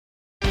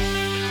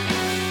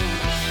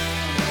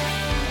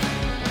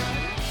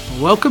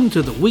welcome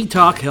to the We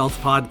Talk Health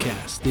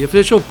podcast, the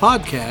official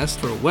podcast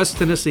for West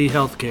Tennessee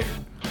Healthcare.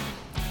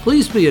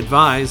 Please be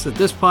advised that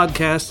this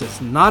podcast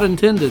is not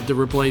intended to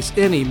replace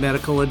any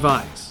medical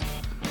advice.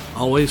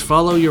 Always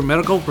follow your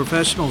medical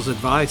professional's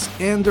advice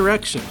and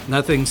direction.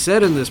 Nothing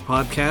said in this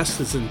podcast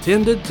is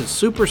intended to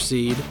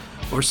supersede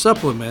or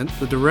supplement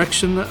the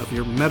direction of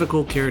your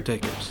medical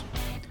caretakers.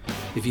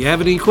 If you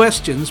have any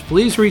questions,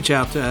 please reach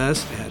out to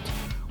us at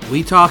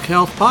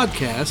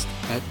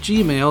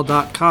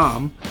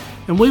wetalkhealthpodcast@gmail.com,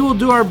 and we will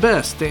do our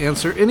best to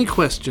answer any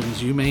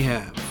questions you may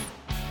have.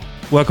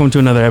 Welcome to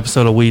another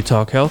episode of We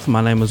Talk Health.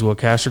 My name is Will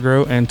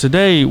Castagro, and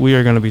today we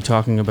are going to be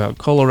talking about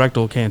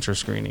colorectal cancer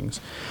screenings.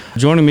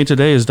 Joining me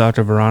today is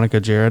Dr. Veronica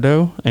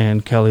Gerardo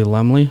and Kelly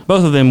Lumley.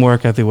 Both of them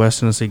work at the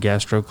West Tennessee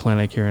Gastro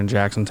Clinic here in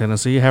Jackson,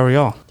 Tennessee. How are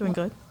y'all? Doing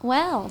good.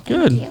 Well,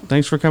 Good. thank you.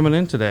 Thanks for coming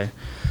in today.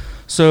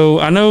 So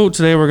I know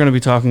today we're going to be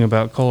talking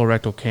about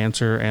colorectal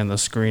cancer and the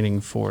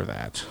screening for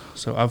that.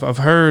 So I've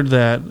heard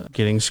that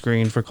getting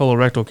screened for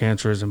colorectal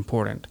cancer is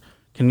important.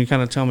 Can you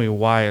kind of tell me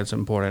why it's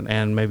important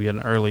and maybe an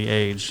early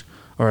age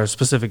or a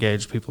specific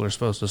age people are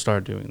supposed to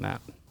start doing that?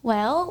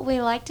 Well,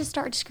 we like to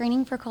start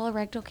screening for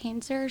colorectal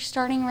cancer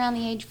starting around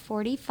the age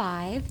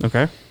 45.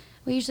 Okay.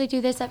 We usually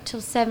do this up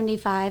till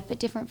 75, but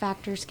different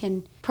factors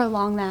can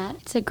prolong that.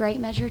 It's a great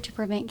measure to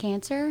prevent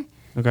cancer.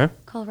 Okay.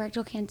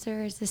 Colorectal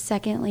cancer is the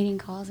second leading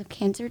cause of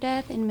cancer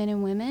death in men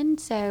and women.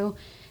 So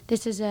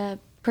this is a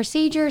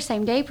procedure,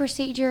 same-day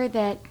procedure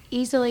that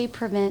easily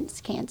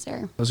prevents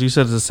cancer. As you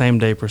said, it's a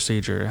same-day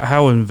procedure.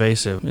 How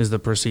invasive is the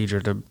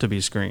procedure to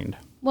be screened?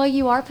 Well,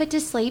 you are put to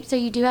sleep, so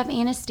you do have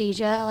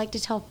anesthesia. I like to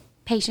tell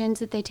patients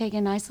that they take a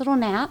nice little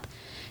nap.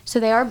 So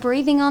they are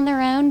breathing on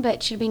their own,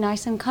 but should be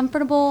nice and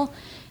comfortable,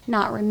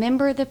 not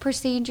remember the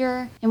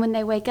procedure. And when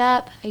they wake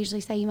up, I usually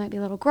say you might be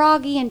a little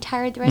groggy and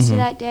tired the rest of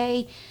that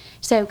day.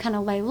 So kind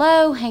of lay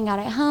low, hang out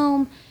at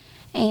home,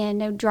 and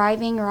no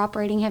driving or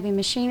operating heavy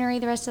machinery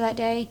the rest of that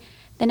day.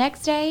 The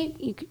next day,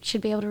 you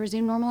should be able to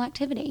resume normal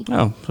activity.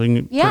 Oh, so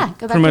you can Go back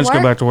pretty to much work.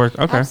 go back to work.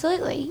 Okay.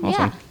 Absolutely, Awesome.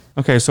 yeah.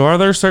 Okay, so are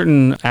there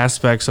certain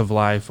aspects of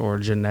life or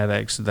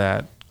genetics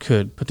that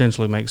could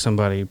potentially make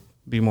somebody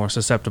be more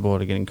susceptible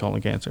to getting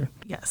colon cancer?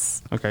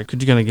 Yes. Okay, could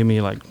you kind of give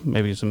me like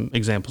maybe some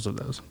examples of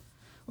those?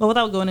 Well,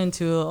 without going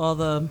into all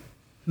the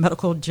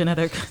medical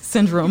genetic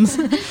syndromes,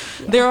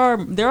 there are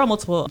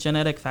multiple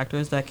genetic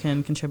factors that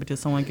can contribute to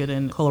someone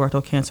getting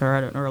colorectal cancer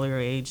at an earlier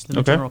age than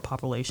the general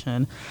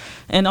population.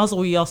 And also,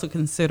 we also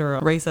consider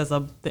race as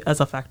a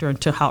factor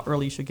into how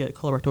early you should get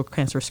colorectal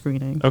cancer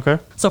screening. Okay.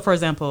 So, for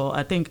example,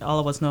 I think all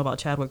of us know about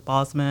Chadwick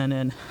Boseman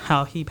and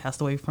how he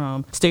passed away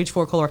from stage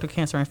 4 colorectal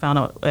cancer and found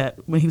out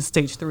when he was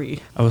stage 3.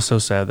 I was so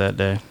sad that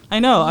day. I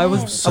know. I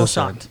was So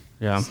shocked. sad.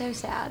 Yeah. So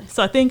sad.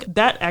 So I think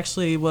that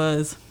actually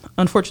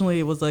unfortunately,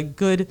 it was a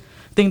good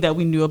thing that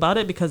we knew about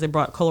it because it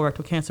brought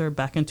colorectal cancer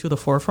back into the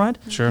forefront.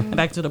 Sure. And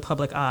back to the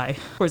public eye.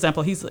 For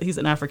example, he's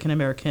an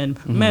African-American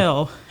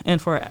male,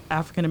 and for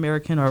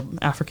African-American or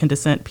African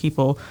descent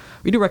people,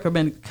 we do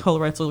recommend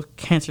colorectal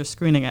cancer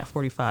screening at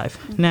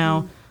 45.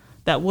 Now,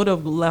 that would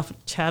have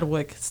left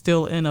Chadwick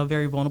still in a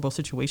very vulnerable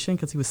situation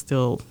because he was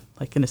still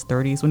like in his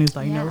 30s when he was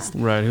diagnosed.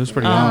 Right, he was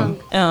pretty young.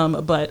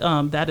 But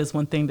that is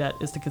one thing that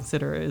is to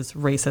consider is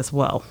race as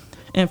well.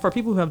 And for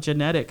people who have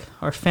genetic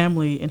or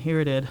family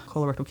inherited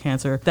colorectal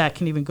cancer, that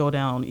can even go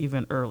down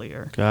even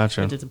earlier.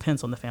 Gotcha. It just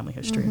depends on the family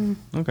history.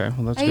 Okay,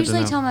 well that's I good usually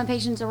to know. tell my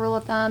patients a rule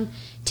of thumb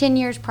 10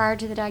 years prior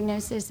to the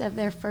diagnosis of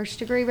their first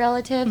degree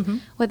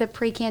relative with a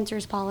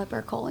precancerous polyp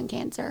or colon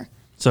cancer.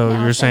 So Now,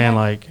 you're if they saying have-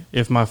 like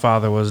if my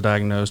father was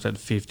diagnosed at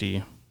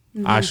 50,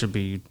 I should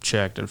be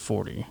checked at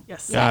 40.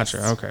 Yes. Gotcha.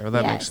 Yes. Okay. Well,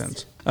 that makes Yes.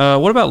 sense.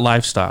 What about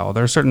lifestyle?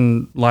 There are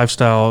certain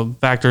lifestyle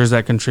factors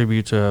that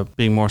contribute to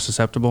being more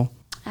susceptible.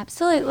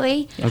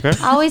 Absolutely. Okay.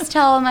 I always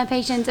tell my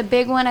patients a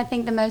big one, I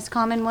think the most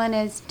common one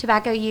is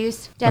tobacco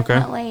use.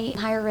 Definitely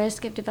higher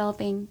risk of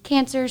developing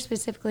cancer,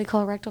 specifically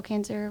colorectal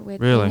cancer with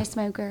Really? being a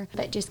smoker,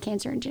 but just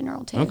cancer in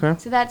general too. Okay.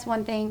 So that's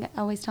one thing I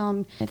always tell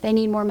them if they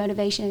need more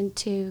motivation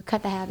to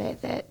cut the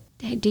habit that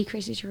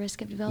decreases your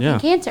risk of developing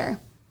cancer.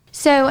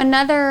 So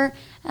another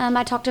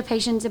I talk to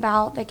patients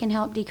about that can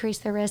help decrease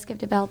the risk of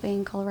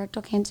developing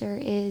colorectal cancer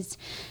is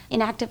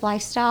inactive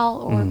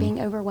lifestyle or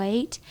being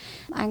overweight.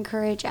 I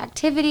encourage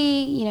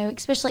activity,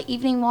 especially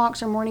evening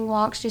walks or morning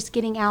walks, just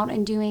getting out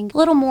and doing a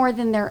little more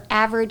than their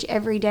average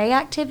everyday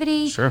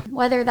activity. Sure.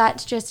 Whether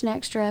that's just an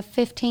extra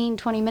 15,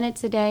 20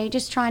 minutes a day,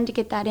 just trying to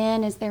get that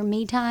in as their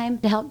me time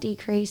to help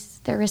decrease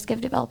their risk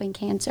of developing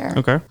cancer.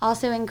 Okay.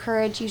 Also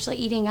encourage usually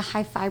eating a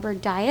high fiber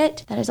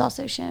diet that is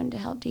also shown to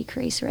help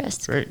decrease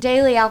risk. Great.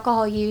 Daily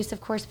alcohol use,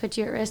 of course, puts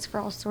you at risk for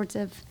all sorts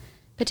of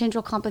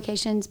potential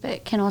complications,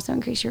 but can also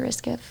increase your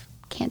risk of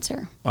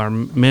cancer. Are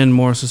men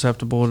more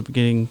susceptible to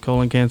getting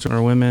colon cancer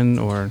or women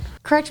or?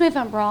 Correct me if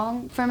I'm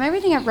wrong. From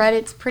everything I've read,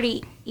 it's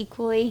pretty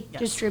equally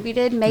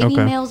distributed. Maybe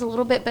Okay. males a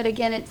little bit, but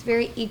again, it's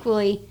very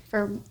equally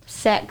for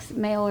sex,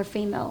 male or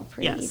female,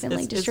 pretty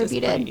evenly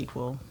distributed. It's pretty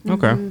equal.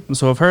 Okay.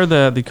 So I've heard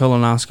that the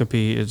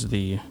colonoscopy is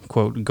the,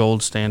 quote,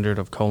 gold standard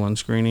of colon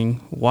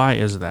screening. Why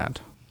is that?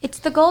 It's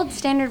the gold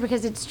standard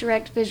because it's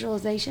direct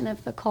visualization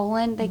of the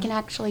colon. They can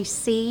actually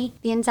see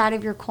the inside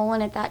of your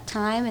colon at that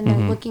time, and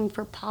they're looking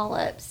for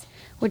polyps,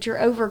 which are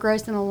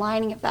overgrowth in the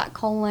lining of that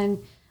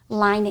colon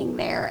lining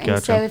there. And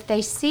Gotcha. so if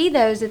they see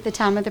those at the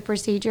time of the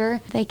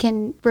procedure, they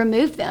can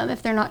remove them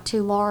if they're not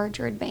too large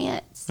or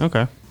advanced.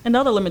 Okay. And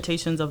other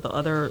limitations of the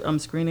other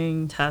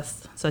screening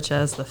tests, such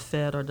as the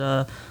FIT or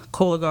the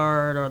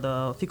Cologuard or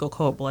the fecal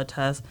cold blood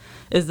test,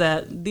 is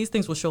that these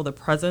things will show the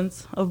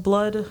presence of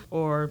blood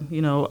or,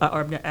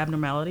 or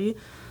abnormality.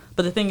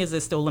 But the thing is,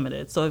 it's still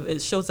limited. So if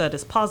it shows that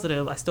it's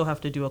positive, I still have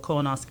to do a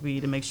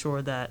colonoscopy to make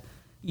sure that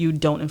you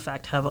don't, in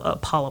fact, have a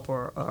polyp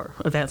or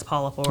advanced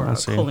polyp or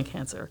colon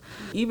cancer.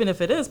 Even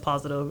if it is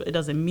positive, it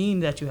doesn't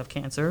mean that you have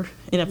cancer.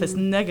 And if it's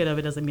negative,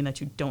 it doesn't mean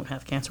that you don't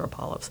have cancer or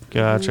polyps.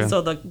 Gotcha.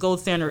 So the gold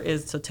standard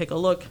is to take a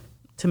look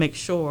to make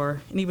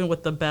sure, and even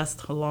with the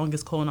best,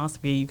 longest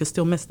colonoscopy, you can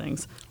still miss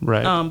things.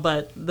 Right.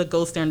 But the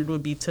gold standard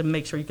would be to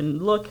make sure you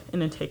can look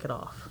and then take it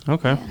off.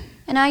 Okay. Yeah.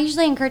 And I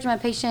usually encourage my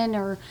patient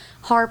or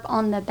harp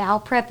on the bowel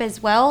prep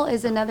as well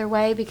is another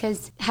way,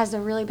 because it has a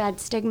really bad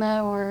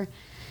stigma or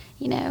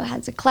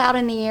has a cloud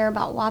in the air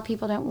about why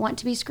people don't want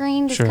to be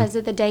screened because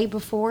of the day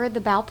before the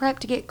bowel prep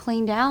to get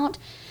cleaned out.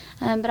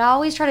 But I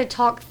always try to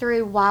talk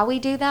through why we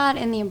do that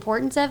and the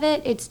importance of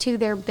it. It's to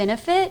their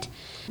benefit.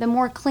 The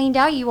more cleaned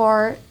out you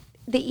are,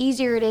 the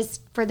easier it is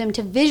for them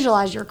to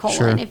visualize your colon.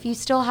 Sure. If you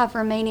still have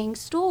remaining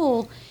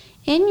stool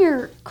in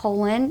your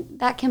colon,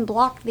 that can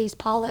block these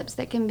polyps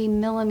that can be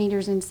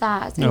millimeters in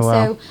size. And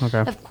wow. so, Okay.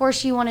 of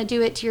course, you want to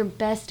do it to your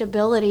best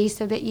ability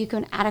so that you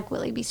can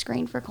adequately be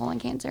screened for colon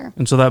cancer.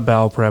 And so that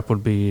bowel prep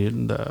would be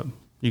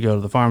you go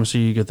to the pharmacy,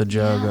 you get the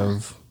jug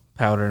of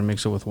powder and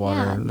mix it with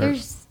water. Yeah,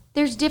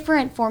 there's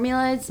different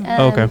formulas,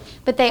 Okay.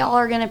 but they all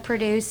are going to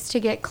produce to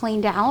get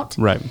cleaned out,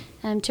 Right.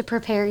 to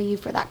prepare you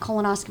for that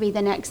colonoscopy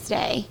the next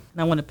day.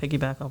 And I want to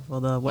piggyback off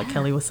of what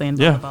Kelly was saying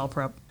about Yeah. the bowel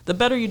prep. The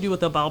better you do with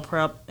the bowel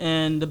prep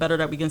and the better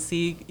that we can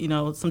see,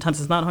 sometimes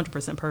it's not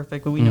 100%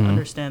 perfect, but we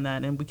understand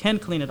that. And we can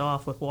clean it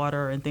off with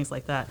water and things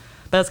like that.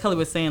 But as Kelly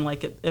was saying,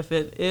 if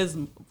it is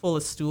full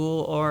of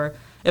stool or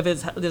if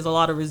there's a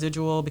lot of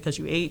residual because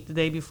you ate the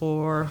day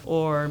before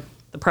or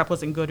the prep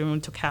wasn't good and we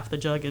took half the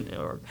jug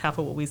or half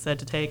of what we said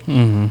to take,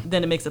 then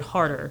it makes it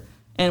harder.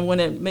 And when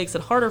it makes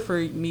it harder for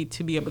me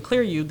to be able to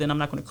clear you, then I'm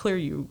not going to clear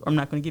you. I'm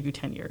not going to give you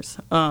 10 years.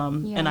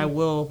 And I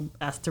will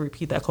ask to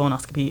repeat that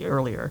colonoscopy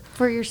earlier.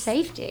 For your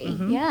safety,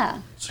 yeah.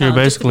 So you're just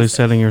to basically be safe.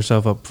 setting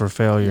yourself up for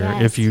failure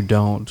Yes. if you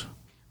don't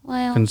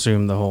Well,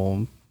 consume the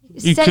whole.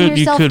 setting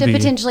yourself to be,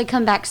 potentially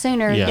come back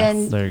sooner Yeah,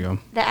 than there you go.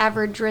 the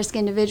average risk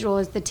individual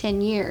is the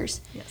 10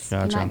 years. Yes. It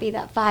Gotcha. might be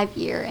that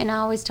 5-year. And I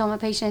always tell my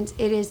patients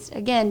it is,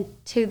 again,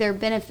 to their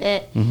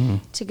benefit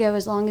to go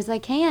as long as they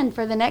can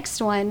for the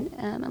next one,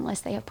 unless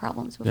they have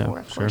problems before,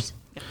 of sure. course.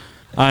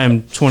 I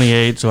am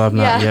 28, so I've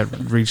not Yeah. yet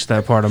reached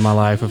that part of my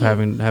life of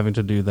having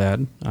to do that.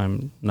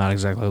 I'm not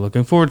exactly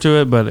looking forward to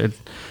it, but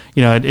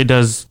it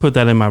does put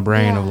that in my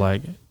brain of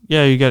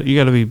you got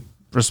to be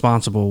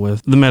responsible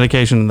with the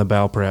medication and the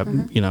bowel prep.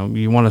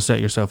 You want to set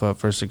yourself up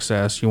for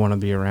success. You want to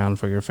be around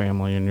for your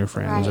family and your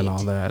friends and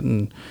all that.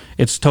 And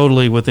it's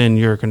totally within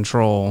your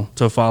control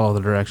to follow the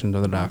directions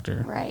of the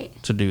doctor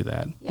to do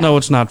that. Yeah. No,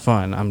 it's not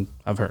fun.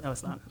 I've heard. No,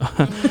 it's not.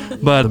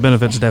 But the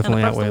benefits And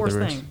definitely the prep's outweigh the worst the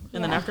risks. thing.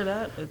 And then after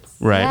that, it's...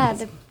 Right.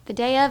 Yeah, the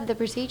day of the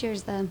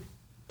procedures,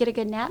 get a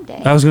good nap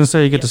day. I was going to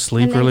say you get to Yes.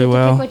 sleep and then really get to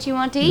well. pick what you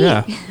want to eat.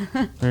 Yeah.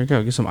 There you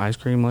go. Get some ice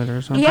cream later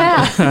or something.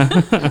 Yeah.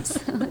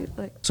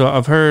 Absolutely. So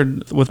I've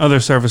heard with other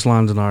service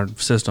lines in our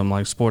system,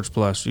 like Sports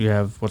Plus, you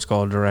have what's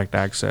called direct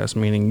access,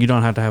 meaning you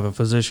don't have to have a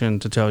physician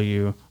to tell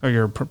you or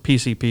your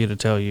PCP to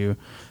tell you,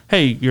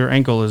 hey, your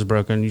ankle is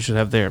broken, you should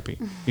have therapy.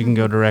 You can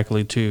go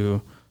directly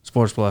to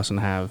Sports Plus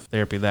and have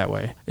therapy that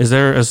way. Is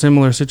there a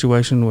similar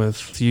situation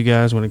with you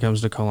guys when it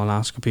comes to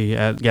colonoscopy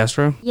at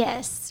Gastro?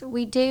 Yes,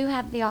 we do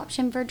have the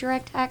option for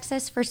direct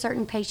access for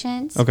certain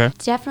patients. Okay.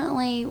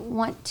 Definitely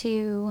want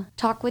to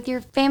talk with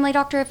your family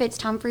doctor if it's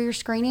time for your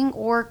screening,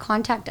 or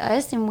contact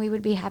us and we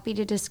would be happy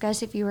to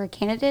discuss if you are a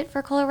candidate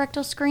for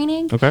colorectal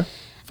screening. Okay.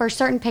 For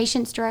certain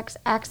patients, direct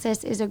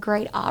access is a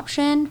great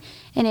option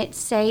and it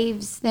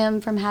saves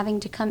them from having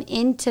to come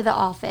into the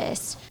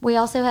office. We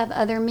also have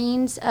other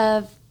means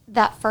of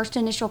that first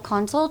initial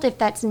consult if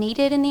that's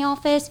needed in the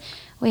office.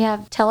 We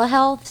have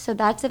telehealth, so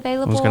that's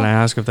available. I was going to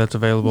ask if that's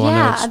available. I know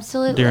Yeah, it's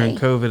absolutely. During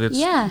COVID,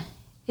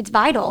 it's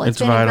vital. It's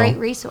been vital. a great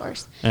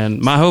resource.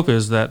 And my hope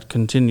is that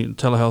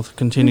telehealth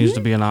continues to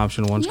be an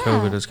option once Yeah.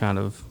 COVID is kind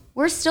of...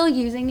 We're still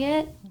using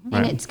it, and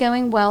Right. it's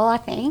going well, I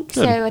think.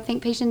 Good. So I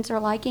think patients are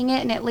liking it,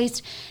 and at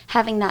least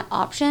having that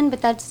option.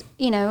 But that's,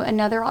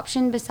 another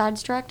option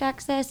besides direct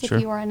access Sure.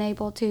 if you are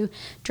unable to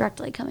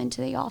directly come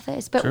into the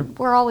office. But Sure.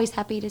 we're always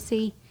happy to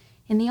see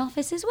in the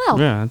office as well.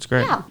 Yeah, that's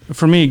great. Yeah.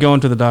 For me, going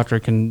to the doctor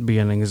can be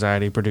an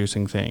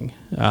anxiety-producing thing.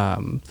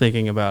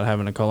 Thinking about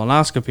having a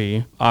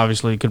colonoscopy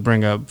obviously could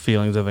bring up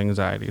feelings of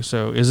anxiety.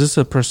 So is this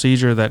a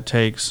procedure that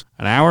takes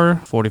an hour,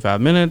 45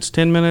 minutes,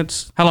 10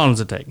 minutes? How long does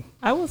it take?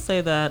 I will say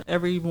that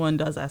everyone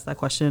does ask that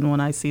question when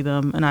I see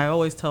them, and I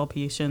always tell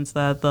patients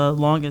that the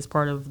longest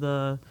part of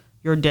the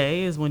your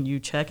day is when you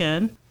check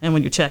in and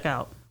when you check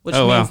out, which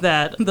Oh, means wow.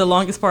 that the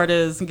longest part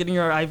is getting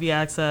your IV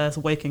access,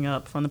 waking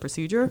up from the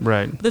procedure.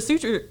 Right. The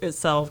procedure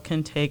itself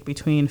can take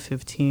between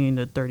 15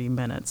 to 30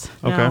 minutes.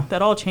 Okay. Now,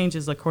 that all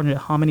changes according to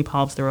how many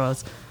polyps there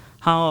is,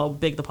 how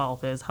big the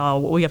polyp is,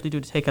 what we have to do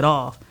to take it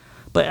off.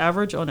 But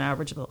on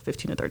average, about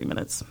 15 to 30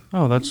 minutes.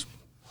 Oh, that's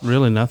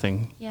really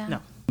nothing. Yeah. No.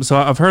 So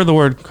I've heard the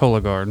word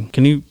Cologuard.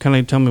 Can you kind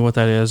of tell me what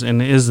that is?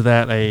 And is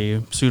that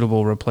a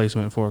suitable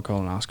replacement for a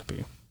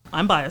colonoscopy?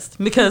 I'm biased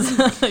because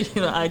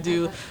I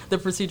do the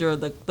procedure,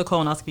 the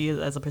colonoscopy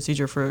as a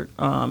procedure for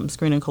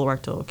screening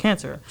colorectal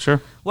cancer.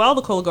 Sure. While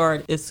the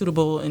Cologuard is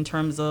suitable in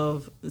terms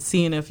of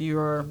seeing if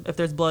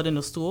there's blood in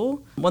the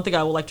stool, one thing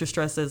I would like to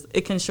stress is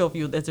it can show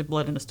if there's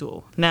blood in the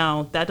stool.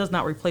 Now, that does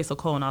not replace a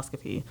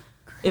colonoscopy.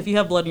 If you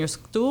have blood in your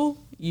stool,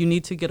 you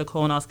need to get a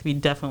colonoscopy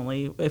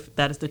definitely if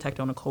that is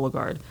detected on a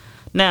Cologuard.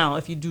 Now,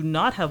 if you do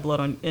not have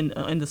blood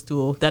in the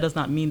stool, that does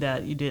not mean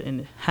that you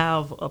didn't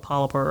have a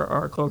polyp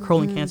or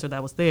colon cancer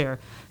that was there. It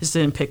just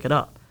didn't pick it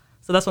up.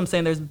 So that's what I'm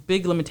saying. There's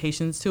big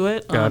limitations to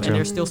it, Gotcha. and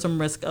there's still some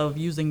risk of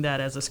using that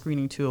as a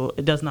screening tool.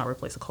 It does not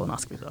replace a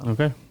colonoscopy, though.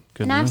 Okay.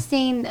 Good. And to know. I've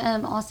seen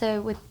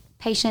also with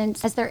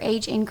patients, as their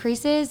age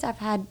increases, I've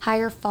had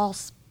higher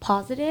false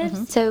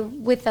positives. So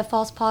with the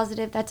false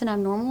positive, that's an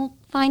abnormal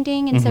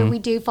finding. And so we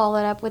do follow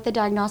it up with a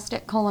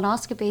diagnostic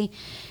colonoscopy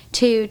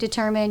to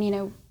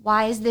determine,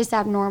 why is this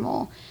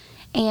abnormal?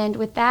 And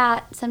with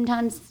that,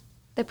 sometimes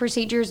the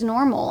procedure is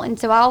normal. And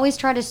so I always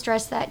try to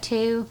stress that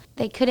too.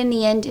 They could in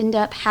the end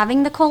up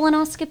having the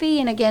colonoscopy.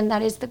 And again,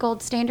 that is the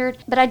gold standard.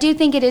 But I do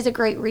think it is a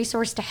great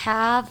resource to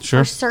have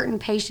Sure. for certain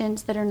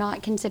patients that are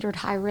not considered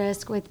high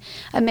risk with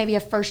maybe a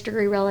first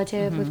degree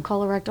relative with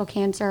colorectal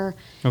cancer.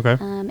 Okay.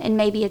 And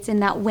maybe it's in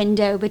that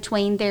window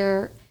between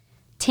their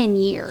 10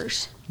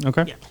 years.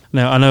 Okay. Yeah.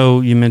 Now, I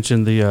know you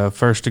mentioned the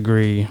first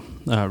degree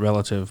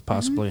relative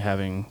possibly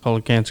having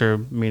colon cancer,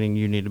 meaning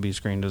you need to be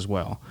screened as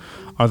well.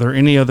 Are there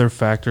any other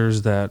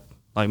factors that,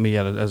 like me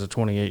as a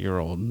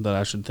 28-year-old, that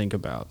I should think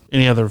about?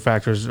 Any other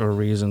factors or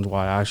reasons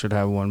why I should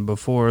have one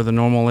before the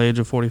normal age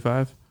of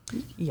 45?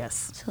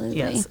 Yes. Absolutely.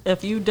 Yes.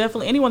 If you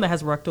anyone that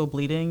has rectal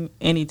bleeding,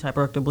 any type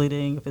of rectal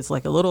bleeding, if it's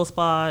like a little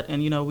spot,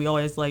 and we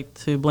always like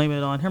to blame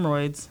it on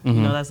hemorrhoids.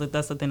 That's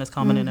the thing that's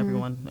common in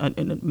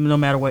everyone, no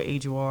matter what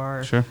age you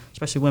are. Sure.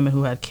 Especially women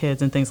who had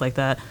kids and things like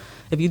that.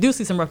 If you do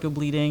see some rectal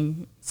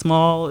bleeding,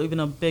 small, even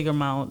a big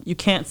amount, you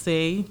can't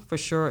say for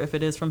sure if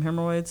it is from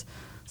hemorrhoids.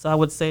 So I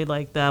would say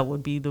that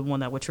would be the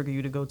one that would trigger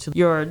you to go to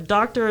your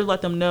doctor,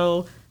 let them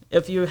know.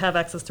 If you have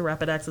access to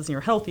rapid access and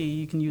you're healthy,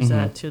 you can use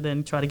that to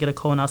then try to get a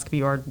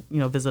colonoscopy or,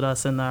 visit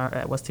us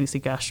at West Tennessee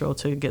Gastro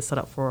to get set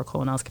up for a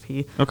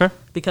colonoscopy. Okay.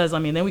 Because,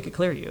 then we could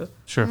clear you.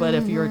 Sure. But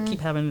if you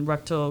keep having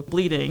rectal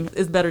bleeding,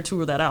 it's better to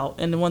rule that out.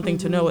 And the one thing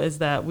to know is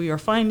that we are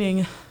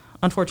finding,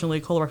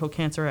 unfortunately, colorectal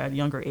cancer at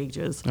younger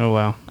ages. Oh,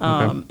 wow.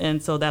 Okay.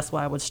 And so that's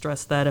why I would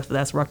stress that if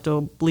that's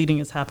rectal bleeding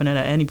is happening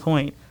at any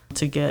point,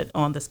 to get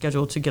on the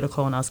schedule to get a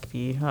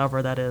colonoscopy,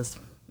 however that is.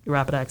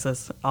 Rapid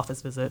access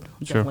office visit.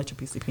 Sure. Definitely let your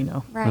PCP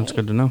know. Right. That's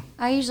good to know.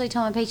 I usually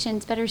tell my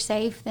patients better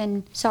safe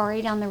than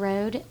sorry down the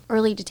road.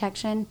 Early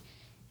detection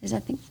is, I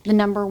think, the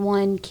number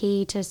one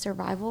key to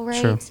survival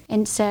rates. Sure.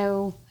 And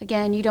so,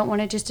 again, you don't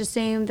want to just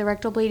assume the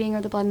rectal bleeding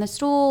or the blood in the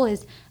stool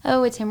is,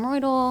 it's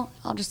hemorrhoidal,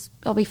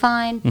 I'll be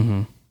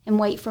fine, and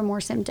wait for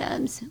more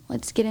symptoms.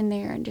 Let's get in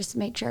there and just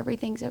make sure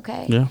everything's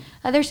okay. Yeah.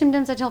 Other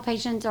symptoms I tell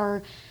patients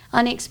are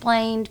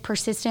unexplained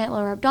persistent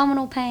lower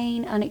abdominal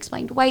pain,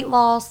 unexplained weight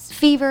loss,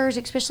 fevers,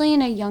 especially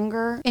in a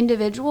younger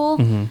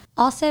individual,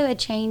 also a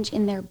change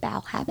in their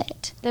bowel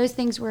habit. Those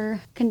things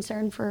we're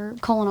concerned for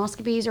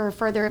colonoscopies or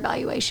further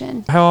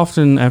evaluation. How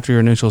often after your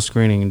initial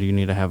screening do you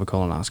need to have a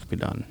colonoscopy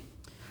done?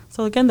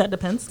 So again, that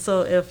depends.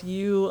 So if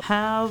you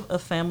have a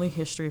family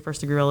history,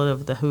 first degree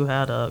relative who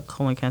had a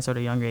colon cancer at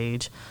a young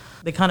age,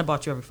 they kind of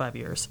bought you every 5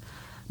 years.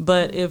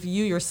 But if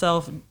you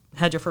yourself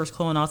had your first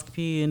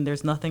colonoscopy and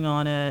there's nothing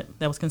on it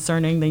that was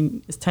concerning,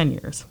 then it's 10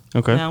 years.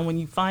 Okay. Now, when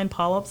you find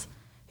polyps,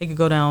 it could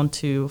go down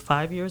to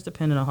 5 years,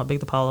 depending on how big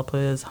the polyp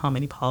is, how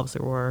many polyps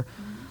there were.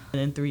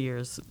 And in 3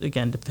 years,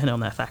 again, depending on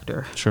that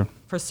factor. Sure.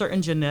 For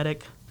certain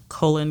genetic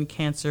colon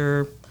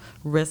cancer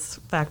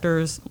risk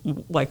factors,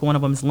 like one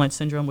of them is Lynch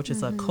syndrome, which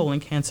is a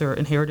colon cancer,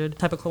 inherited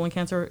type of colon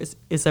cancer,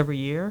 is every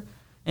year.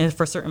 And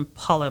for certain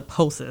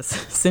polyposis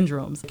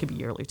syndromes, it could be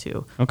yearly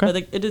too. Okay.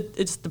 But it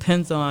just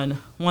depends on,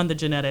 one, the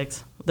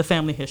genetics, the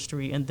family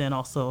history, and then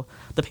also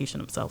the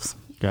patient themselves.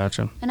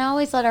 Gotcha. And I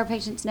always let our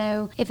patients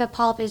know if a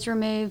polyp is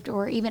removed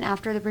or even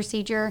after the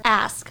procedure,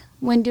 ask,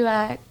 when do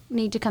I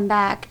need to come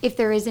back if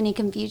there is any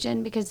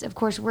confusion? Because, of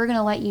course, we're going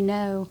to let you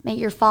know at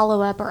your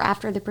follow-up or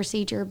after the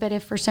procedure. But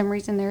if for some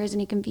reason there is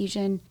any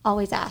confusion,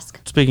 always ask.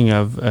 Speaking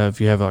of, if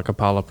you have like a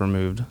polyp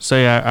removed,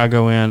 say I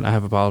go in, I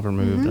have a polyp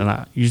removed,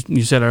 and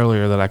you said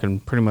earlier that I can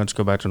pretty much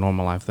go back to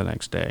normal life the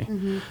next day.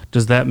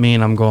 Does that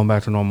mean I'm going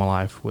back to normal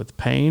life with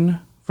pain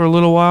for a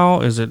little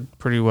while? Is it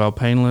pretty well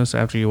painless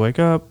after you wake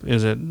up?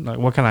 Is it like,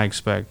 what can I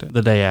expect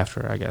the day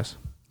after, I guess?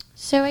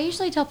 So I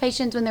usually tell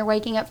patients when they're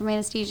waking up from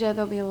anesthesia,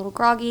 they'll be a little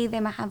groggy.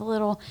 They might have a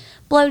little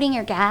bloating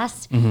or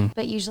gas,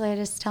 but usually I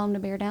just tell them to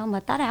bear down,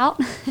 let that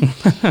out.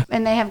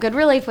 And they have good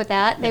relief with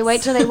that. They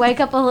wait till they wake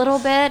up a little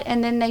bit,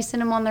 and then they send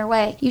them on their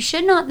way. You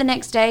should not the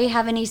next day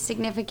have any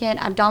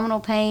significant abdominal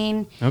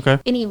pain,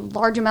 any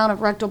large amount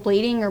of rectal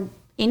bleeding or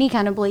any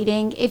kind of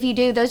bleeding. If you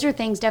do, those are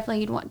things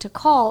definitely you'd want to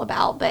call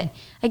about. But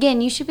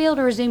again, you should be able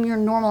to resume your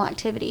normal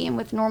activity. And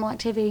with normal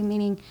activity,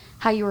 meaning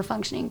how you were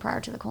functioning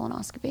prior to the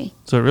colonoscopy.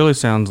 So it really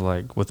sounds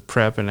like with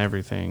prep and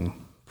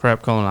everything,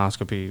 prep,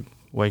 colonoscopy,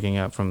 waking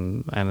up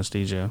from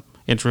anesthesia,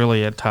 it's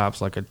really at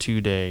tops like a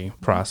 2-day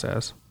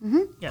process.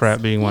 Yes.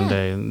 Prep being one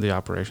day and the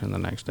operation the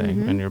next day,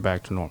 and you're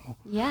back to normal.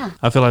 Yeah.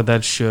 I feel like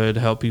that should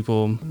help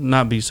people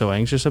not be so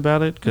anxious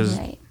about it, because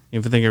Right.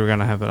 if you think you're going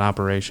to have an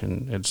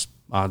operation, it's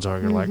odds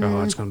are you're like,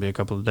 oh, it's going to be a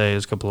couple of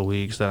days, couple of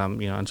weeks that I'm,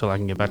 until I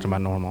can get back to my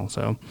normal.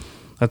 So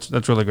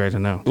that's really great to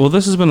know. Well,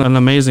 this has been an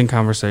amazing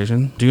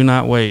conversation. Do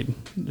not wait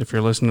if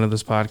you're listening to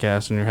this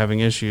podcast and you're having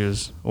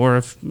issues, or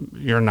if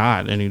you're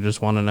not and you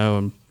just want to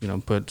know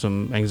and put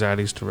some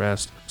anxieties to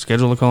rest.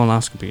 Schedule a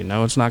colonoscopy.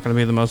 No, it's not going to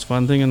be the most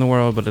fun thing in the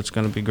world, but it's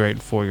going to be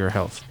great for your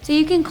health. So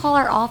you can call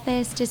our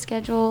office to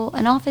schedule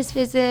an office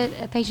visit,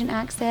 a patient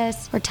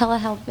access, or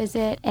telehealth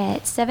visit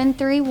at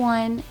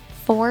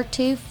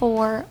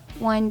 731-424-1001.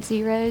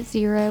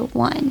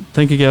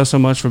 Thank you guys so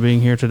much for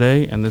being here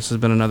today, and this has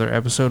been another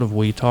episode of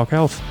We Talk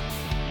Health.